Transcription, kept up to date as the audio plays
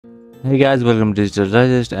Hey guys, welcome to Digital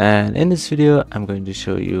Digest, and in this video I'm going to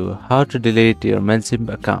show you how to delete your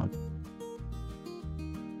Mailchimp account.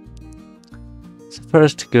 So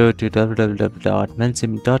first go to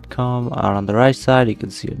www.mailchimp.com, or on the right side you can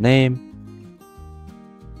see your name.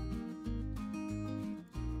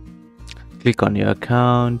 Click on your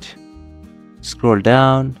account, scroll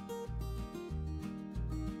down,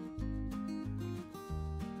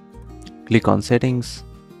 click on settings,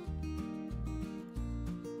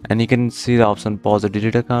 and you can see the option pause or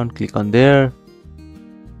delete account. Click on there.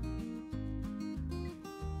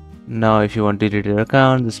 Now if you want to delete your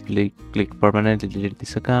account, just click permanently delete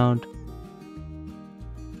this account.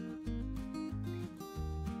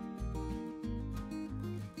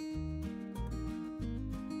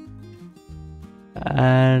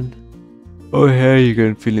 And over here you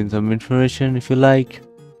can fill in some information if you like,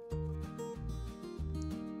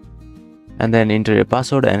 and then enter your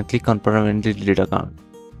password and click on permanently delete account.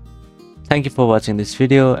 Thank you for watching this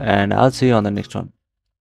video, and I'll see you on the next one.